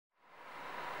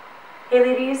Hey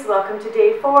ladies, welcome to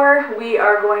day 4. We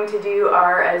are going to do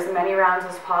as many rounds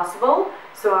as possible.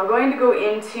 So I'm going to go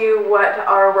into what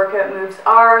our workout moves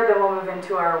are, then we'll move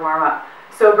into our warm-up.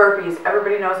 So burpees,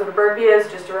 everybody knows what a burpee is.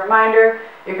 Just a reminder,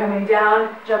 you're coming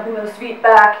down, jumping those feet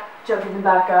back, jumping them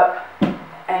back up,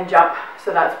 and jump.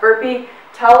 So that's burpee.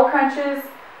 Towel crunches,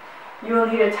 you will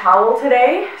need a towel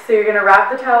today. So you're going to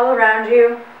wrap the towel around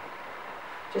you,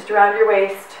 just around your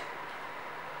waist.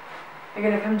 You're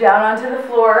going to come down onto the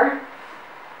floor.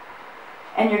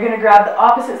 And you're going to grab the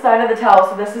opposite side of the towel.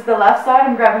 So this is the left side,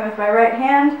 I'm grabbing with my right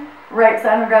hand. Right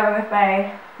side, I'm grabbing with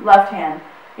my left hand.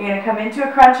 You're going to come into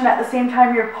a crunch, and at the same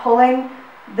time you're pulling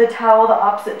the towel the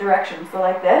opposite direction. So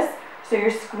like this. So you're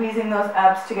squeezing those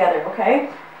abs together, okay?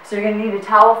 So you're going to need a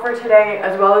towel for today,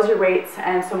 as well as your weights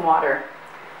and some water.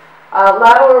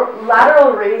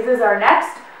 Lateral raises are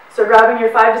next. So grabbing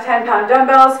your 5 to 10 pound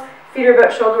dumbbells, feet are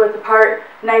about shoulder width apart,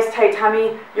 nice tight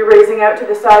tummy. You're raising out to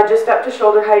the side, just up to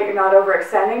shoulder height. You're not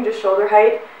overextending, just shoulder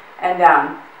height and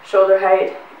down. Shoulder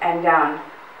height and down.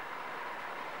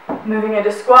 Moving into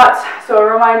squats. So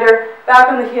a reminder, back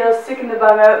on the heels, sticking the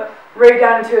bum out, right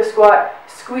down into a squat,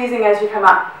 squeezing as you come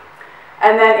up.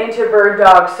 And then into bird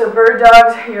dogs. So bird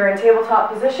dogs, you're in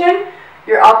tabletop position.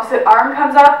 Your opposite arm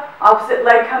comes up, opposite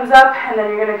leg comes up, and then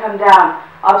you're going to come down.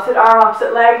 Opposite arm,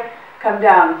 opposite leg, come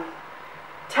down.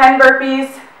 10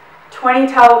 burpees, 20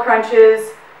 towel crunches,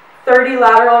 30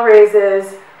 lateral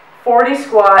raises, 40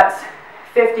 squats,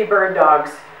 50 bird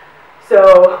dogs.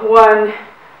 So 1,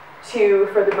 2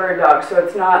 for the bird dog. So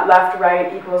it's not left,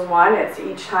 right equals 1. It's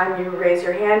each time you raise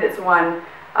your hand, it's 1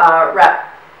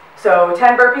 rep. So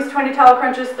 10 burpees, 20 towel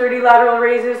crunches, 30 lateral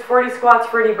raises, 40 squats,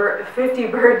 50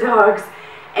 bird dogs.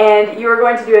 And you are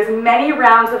going to do as many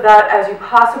rounds of that as you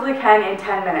possibly can in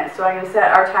 10 minutes. So I'm going to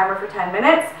set our timer for 10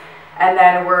 minutes. And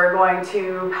then we're going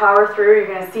to power through. You're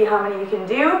going to see how many you can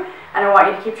do, and I want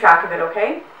you to keep track of it,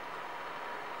 okay?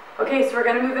 Okay, so we're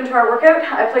going to move into our workout.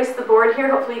 I placed the board here.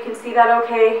 Hopefully you can see that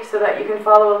okay, so that you can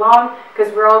follow along,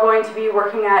 because we're all going to be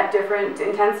working at different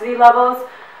intensity levels.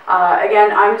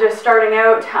 Again, I'm just starting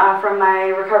out from my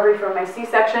recovery from my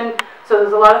C-section, so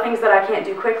there's a lot of things that I can't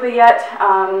do quickly yet,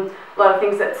 a lot of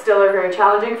things that still are very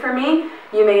challenging for me.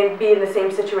 You may be in the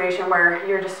same situation where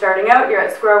you're just starting out, you're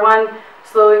at square one,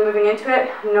 slowly moving into it,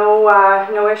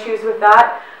 no issues with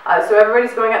that. So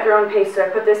everybody's going at their own pace. So I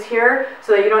put this here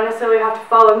so that you don't necessarily have to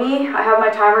follow me. I have my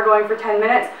timer going for 10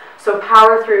 minutes, so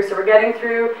power through. So we're getting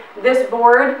through this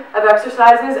board of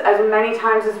exercises as many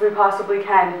times as we possibly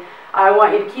can. I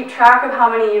want you to keep track of how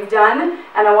many you've done,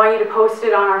 and I want you to post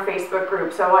it on our Facebook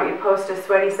group. So I want you to post a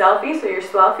sweaty selfie, so you're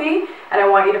swelfy, and I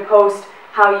want you to post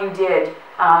how you did.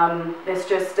 It's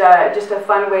just a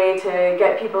fun way to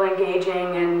get people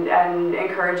engaging and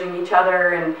encouraging each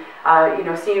other, and you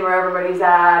know, seeing where everybody's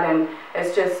at, and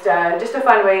it's just a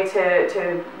fun way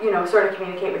to you know, sort of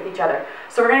communicate with each other.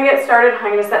 So we're going to get started.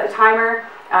 I'm going to set the timer.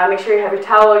 Make sure you have your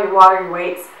towel, your water, your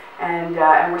weights, and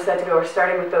we're set to go. We're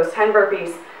starting with those 10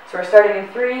 burpees. So we're starting in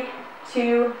 3,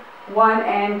 2, 1,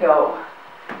 and go.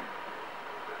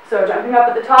 So jumping up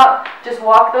at the top, just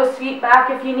walk those feet back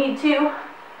if you need to.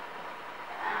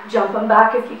 Jump them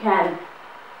back if you can.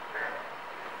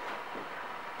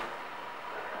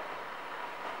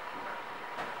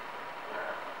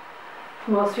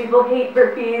 Most people hate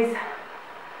burpees.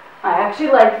 I actually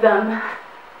like them,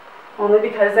 only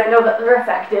because I know that they're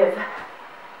effective.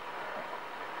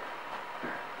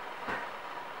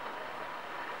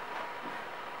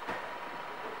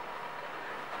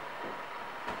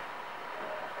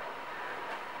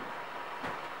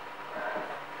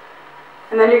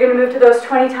 And then you're going to move to those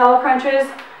 20 towel crunches.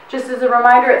 Just as a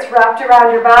reminder, it's wrapped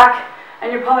around your back, and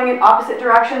you're pulling in opposite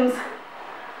directions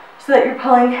so that you're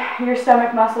pulling your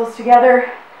stomach muscles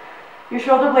together. Your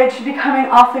shoulder blades should be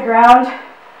coming off the ground.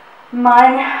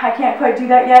 Mine, I can't quite do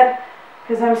that yet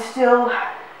because I'm still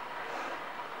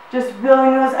just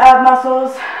building those ab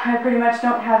muscles. I pretty much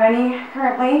don't have any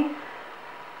currently.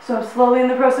 So I'm slowly in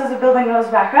the process of building those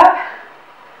back up.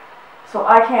 So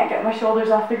I can't get my shoulders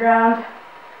off the ground.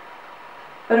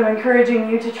 But I'm encouraging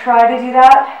you to try to do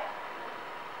that.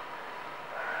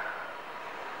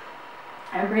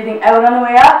 And breathing out on the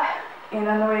way up, in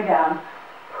on the way down.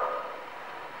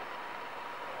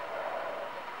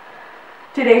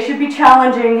 Today should be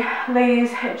challenging,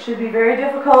 ladies. It should be very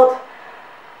difficult.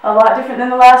 A lot different than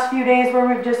the last few days where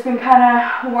we've just been kind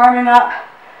of warming up,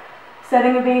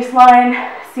 setting a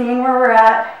baseline, seeing where we're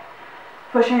at,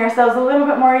 pushing ourselves a little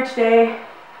bit more each day,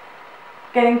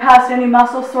 getting past any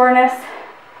muscle soreness.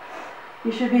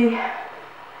 You should be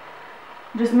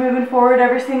just moving forward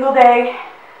every single day.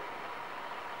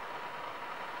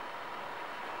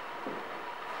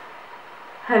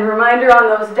 And reminder on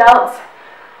those delts,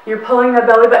 you're pulling the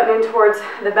belly button in towards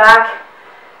the back,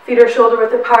 feet are shoulder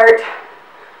width apart,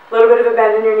 a little bit of a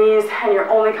bend in your knees, and you're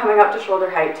only coming up to shoulder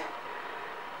height.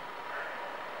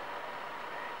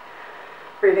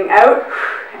 Breathing out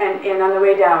and in on the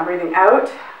way down. Breathing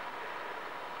out.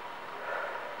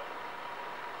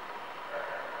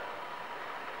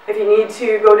 If you need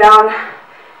to go down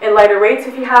in lighter weights,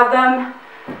 if you have them,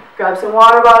 grab some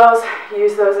water bottles,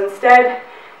 use those instead.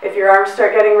 If your arms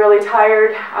start getting really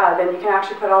tired, then you can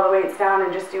actually put all the weights down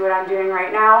and just do what I'm doing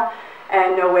right now,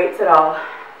 and no weights at all.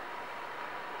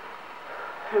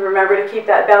 And remember to keep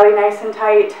that belly nice and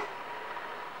tight.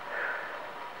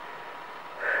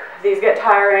 These get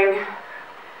tiring.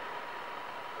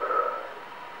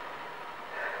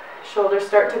 Shoulders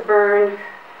start to burn.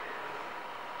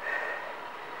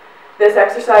 This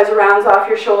exercise rounds off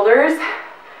your shoulders,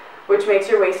 which makes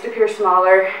your waist appear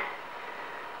smaller,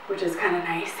 which is kind of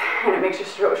nice, and it makes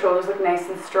your shoulders look nice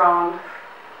and strong.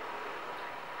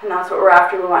 And that's what we're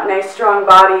after. We want nice, strong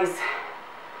bodies.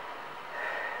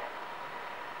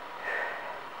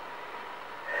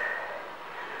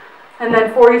 And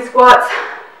then 40 squats.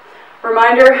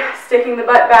 Reminder, sticking the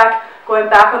butt back, going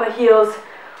back on the heels.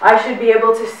 I should be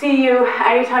able to see you.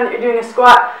 Anytime that you're doing a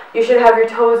squat, you should have your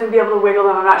toes and be able to wiggle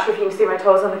them. I'm not sure if you can see my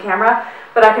toes on the camera,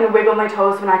 but I can wiggle my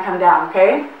toes when I come down,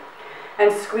 okay?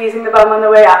 And squeezing the bum on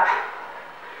the way up.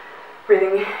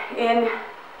 Breathing in.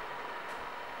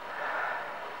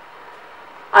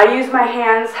 I use my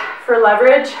hands for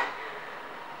leverage.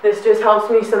 This just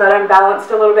helps me so that I'm balanced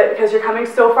a little bit, because you're coming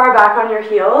so far back on your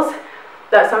heels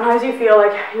that sometimes you feel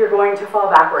like you're going to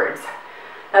fall backwards.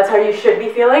 That's how you should be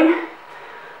feeling.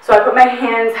 So I put my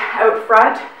hands out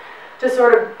front to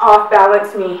sort of off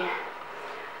balance me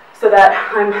so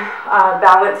that I'm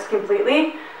balanced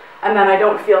completely, and then I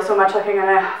don't feel so much like I'm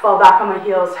gonna fall back on my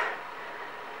heels.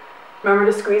 Remember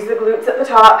to squeeze the glutes at the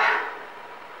top.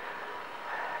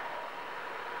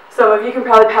 Some of you can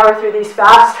probably power through these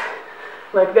fast,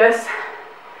 like this.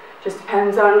 Just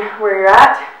depends on where you're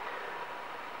at.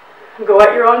 Go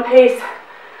at your own pace,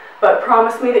 but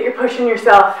promise me that you're pushing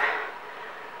yourself,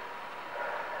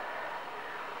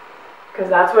 because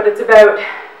that's what it's about.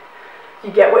 You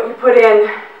get what you put in.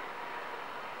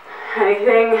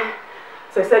 Anything,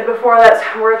 as I said before, that's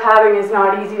worth having is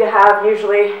not easy to have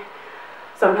usually.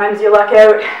 Sometimes you luck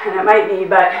out, and it might be,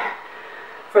 but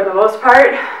for the most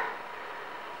part,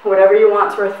 whatever you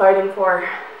want's worth fighting for.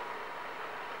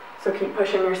 So keep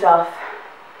pushing yourself.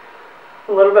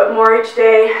 A little bit more each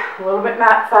day, a little bit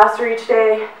faster each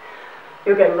day.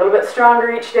 You'll get a little bit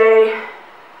stronger each day,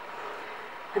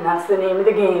 and that's the name of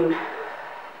the game.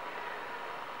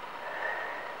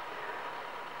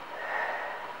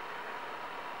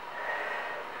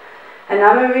 And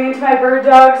now moving into my bird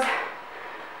dogs.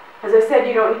 As I said,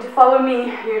 you don't need to follow me,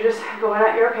 you're just going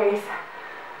at your pace.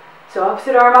 So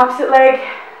opposite arm, opposite leg.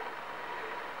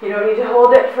 You don't need to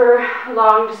hold it for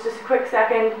long, just a quick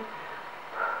second.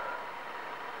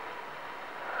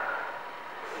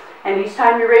 And each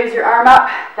time you raise your arm up,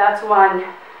 that's one.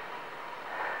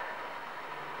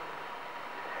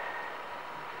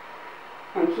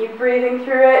 And keep breathing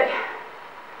through it.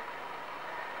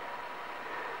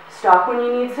 Stop when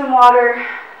you need some water,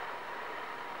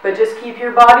 but just keep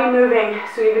your body moving.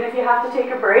 So even if you have to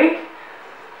take a break,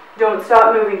 don't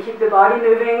stop moving. Keep the body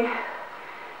moving.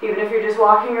 Even if you're just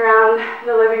walking around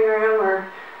the living room or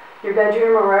your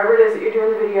bedroom or wherever it is that you're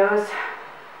doing the videos,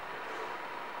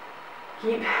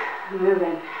 keep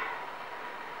moving.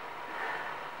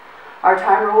 Our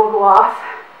timer will go off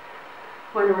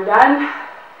when we're done.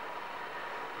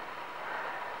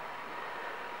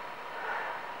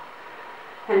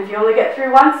 And if you only get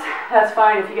through once, that's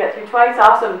fine. If you get through twice,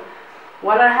 awesome.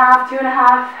 1.5,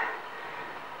 2.5.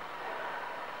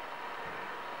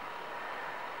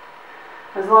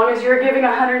 As long as you're giving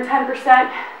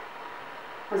 110%,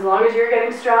 as long as you're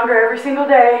getting stronger every single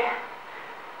day,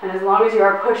 and as long as you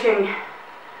are pushing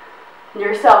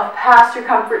yourself past your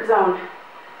comfort zone,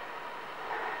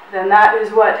 then that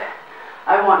is what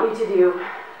I want you to do.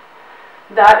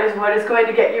 That is what is going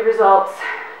to get you results.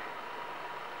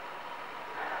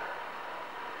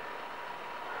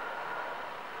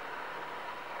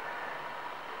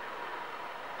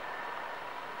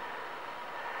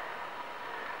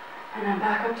 And I'm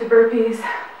back up to burpees.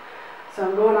 So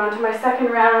I'm going on to my second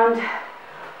round.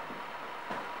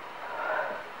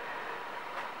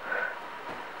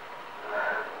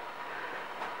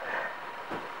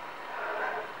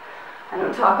 I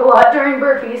don't talk a lot during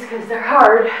burpees because they're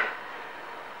hard.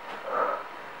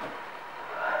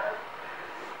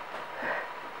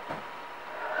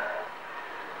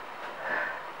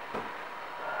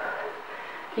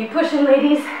 Keep pushing,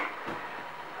 ladies.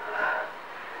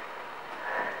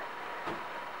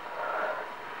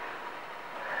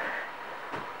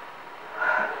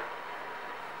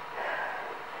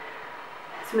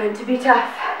 It's meant to be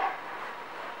tough.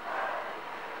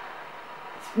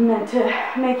 It's meant to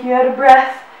make you out of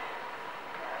breath.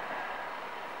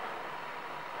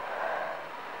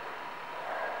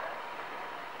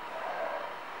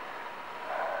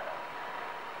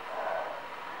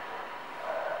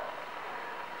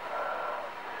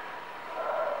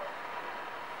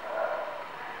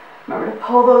 Remember to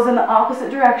pull those in the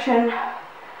opposite direction.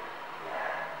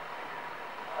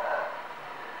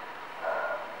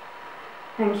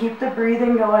 And keep the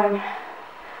breathing going.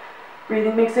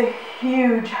 Breathing makes a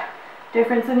huge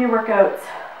difference in your workouts.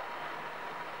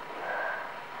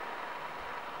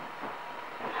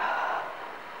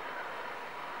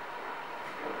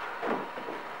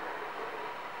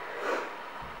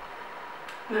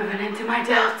 Moving into my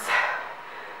delts.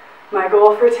 My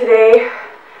goal for today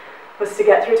was to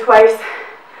get through twice.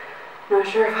 Not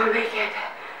sure if I'll make it,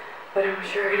 but I'm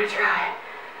sure gonna try.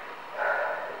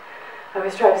 I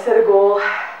always try to set a goal.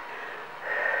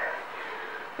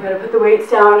 I'm gonna put the weights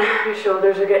down. My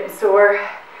shoulders are getting sore.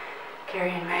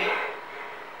 Carrying my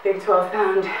big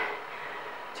 12-pound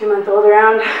 2-month-old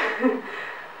around. I'm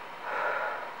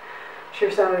sure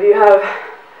some of you have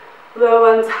little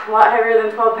ones a lot heavier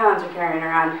than 12 pounds you're carrying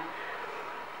around.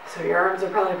 So your arms are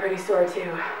probably pretty sore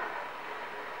too.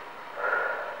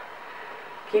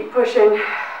 Keep pushing.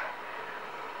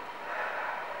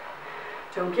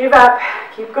 Don't give up.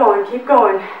 Keep going, keep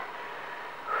going.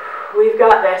 We've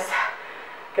got this.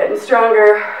 Getting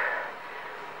stronger.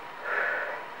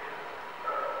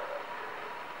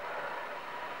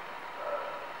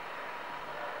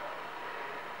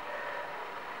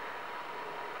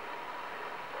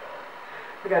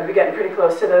 We gotta be getting pretty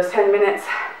close to those 10 minutes.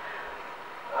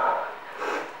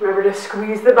 Remember to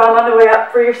squeeze the bum on the way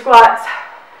up for your squats.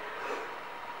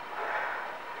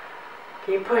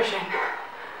 Keep pushing.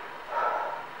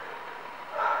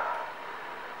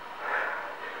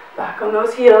 Back on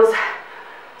those heels.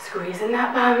 Squeezing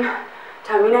that bum.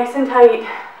 Tummy nice and tight.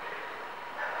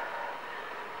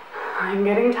 I'm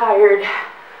getting tired,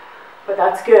 but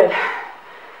that's good.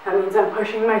 That means I'm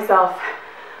pushing myself.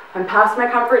 I'm past my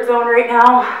comfort zone right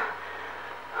now.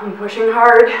 I'm pushing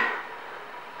hard.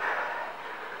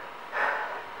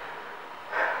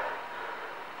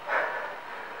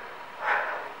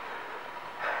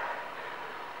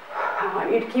 I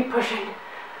want you to keep pushing.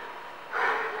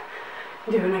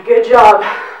 Doing a good job.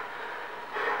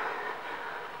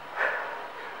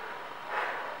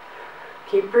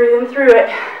 Keep breathing through it.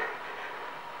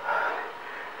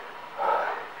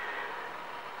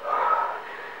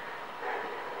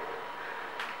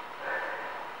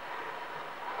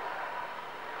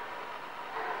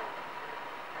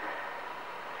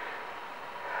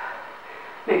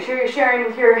 Make sure you're sharing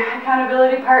with your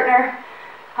accountability partner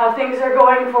how things are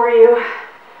going for you.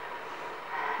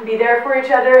 Be there for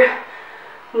each other.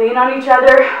 Lean on each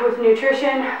other with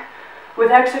nutrition,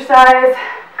 with exercise.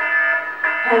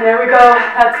 And there we go.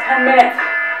 That's 10 minutes.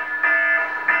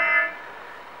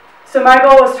 So my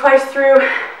goal was twice through.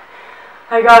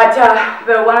 I got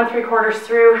about 1 3/4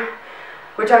 through,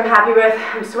 which I'm happy with.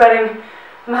 I'm sweating.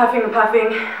 I'm huffing and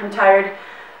puffing. I'm tired.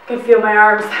 I can feel my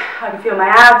arms. I can feel my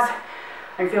abs.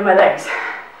 I can feel my legs.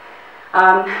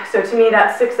 So to me,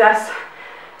 that's success.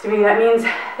 To me, that means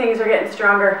things are getting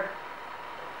stronger.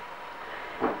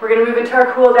 We're going to move into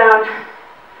our cool down.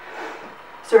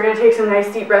 So we're going to take some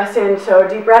nice deep breaths in. So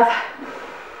deep breath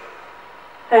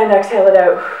and exhale it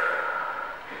out.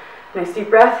 Nice deep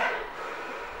breath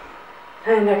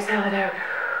and exhale it out.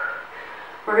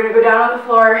 We're going to go down on the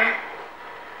floor,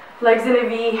 legs in a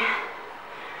V.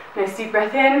 Nice deep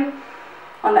breath in.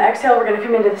 On the exhale, we're going to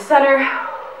come into the center.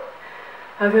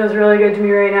 That feels really good to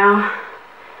me right now.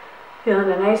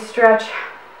 Feeling a nice stretch.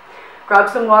 Grab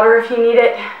some water if you need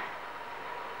it.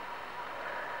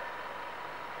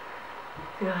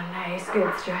 Feel a nice,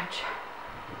 good stretch.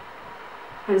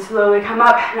 And slowly come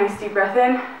up. Nice deep breath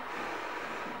in.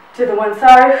 To the one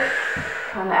side.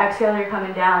 On the exhale, you're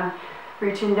coming down.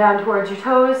 Reaching down towards your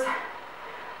toes.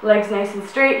 Legs nice and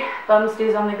straight. Bum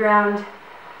stays on the ground.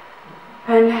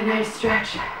 And a nice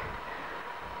stretch.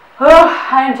 Oh,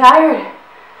 I am tired.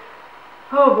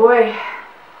 Oh boy.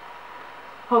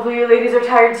 Hopefully you ladies are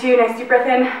tired too. Nice deep breath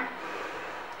in.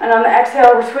 And on the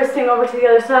exhale, we're twisting over to the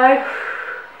other side.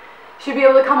 Should be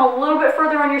able to come a little bit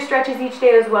further on your stretches each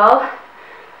day as well.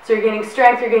 So you're gaining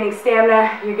strength, you're gaining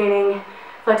stamina, you're gaining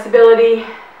flexibility.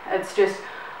 It's just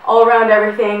all around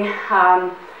everything.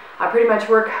 I pretty much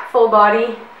work full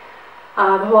body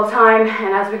the whole time.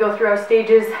 And as we go through our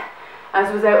stages,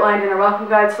 as was outlined in our welcome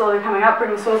guide, slowly coming up,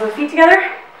 bring the soles of the feet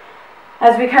together.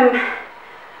 As we come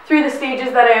through the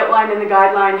stages that I outlined in the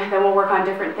guideline, then we'll work on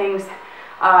different things,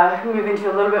 move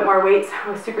into a little bit more weights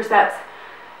with supersets.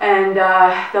 And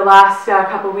the last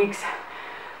couple weeks,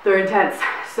 they're intense.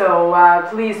 So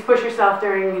please push yourself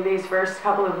during these first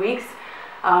couple of weeks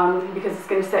because it's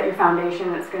going to set your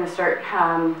foundation. It's going to start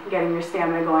getting your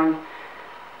stamina going.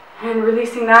 And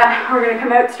releasing that, we're going to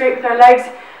come out straight with our legs.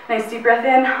 Nice deep breath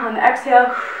in on the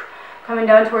exhale, coming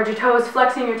down towards your toes,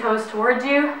 flexing your toes towards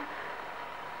you.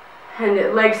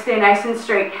 And legs stay nice and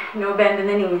straight, no bend in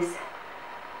the knees.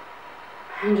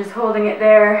 And just holding it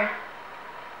there.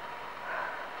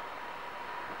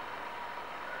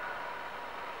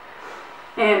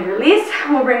 And release.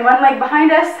 We'll bring one leg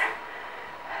behind us,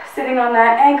 sitting on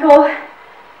that ankle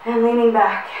and leaning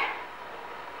back.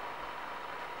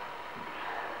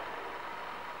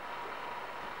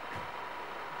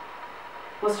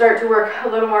 We'll start to work a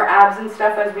little more abs and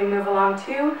stuff as we move along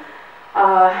too.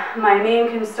 My main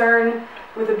concern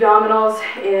with abdominals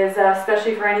is,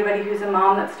 especially for anybody who's a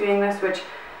mom that's doing this, which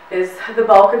is the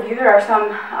bulk of you. There are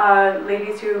some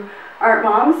ladies who aren't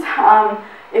moms.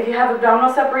 If you have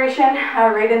abdominal separation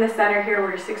right in the center here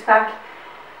where your six-pack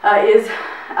is,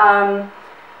 then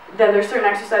there's certain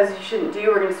exercises you shouldn't do.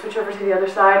 We're going to switch over to the other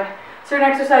side. Certain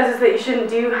exercises that you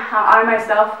shouldn't do. I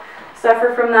myself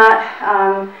suffer from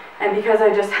that, and because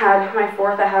I just had my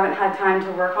fourth, I haven't had time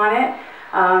to work on it.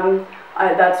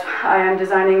 I am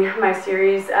designing my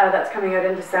series that's coming out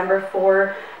in December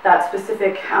for that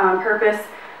specific purpose,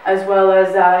 as well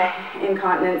as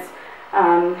incontinence.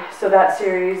 So that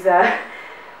series,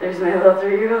 there's my little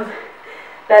 3-year-old.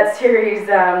 That series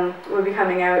will be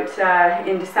coming out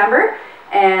in December,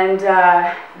 and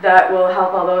that will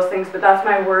help all those things. But that's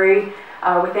my worry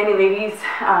with any ladies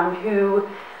who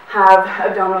have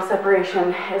abdominal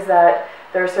separation, is that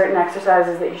there are certain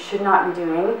exercises that you should not be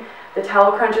doing. The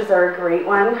towel crunches are a great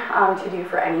one to do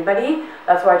for anybody.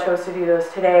 That's why I chose to do those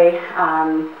today.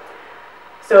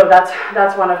 So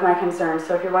that's one of my concerns.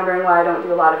 So if you're wondering why I don't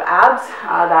do a lot of abs,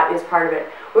 that is part of it.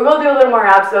 We will do a little more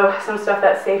abs though, some stuff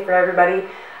that's safe for everybody.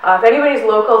 If anybody's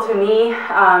local to me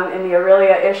in the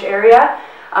Orillia-ish area,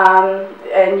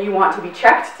 and you want to be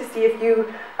checked to see if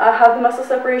you have the muscle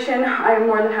separation, I'm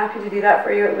more than happy to do that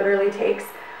for you. It literally takes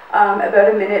about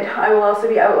a minute. I will also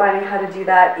be outlining how to do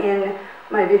that in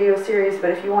my video series, but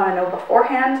if you want to know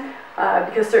beforehand,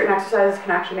 because certain exercises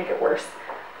can actually make it worse.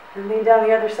 And lean down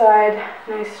the other side,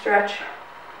 nice stretch,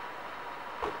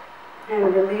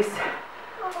 and release.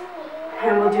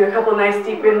 And we'll do a couple nice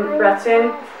deep breaths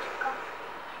in,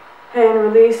 and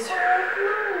release.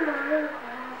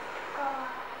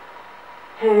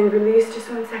 And release, just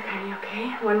 1 second,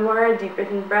 okay? One more, deep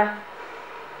in breath.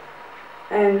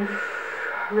 And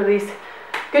release.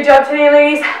 Good job today,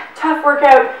 ladies. Tough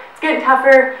workout, it's getting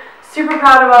tougher. Super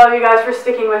proud of all of you guys for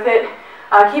sticking with it.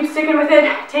 Keep sticking with it.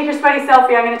 Take your sweaty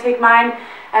selfie. I'm gonna take mine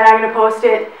and I'm gonna post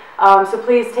it. So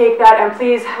please take that, and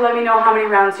please let me know how many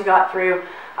rounds you got through.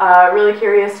 Really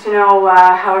curious to know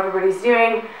how everybody's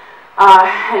doing.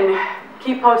 And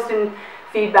keep posting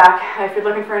feedback. If you're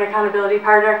looking for an accountability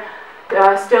partner,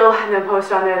 still, and then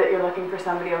post on there that you're looking for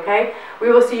somebody, okay?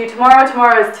 We will see you tomorrow.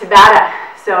 Tomorrow is Tabata,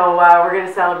 so we're going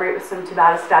to celebrate with some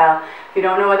Tabata style. If you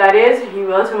don't know what that is, you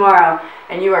will tomorrow,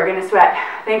 and you are going to sweat.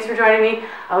 Thanks for joining me.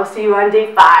 I will see you on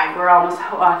day 5. We're almost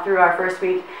through our first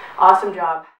week. Awesome job.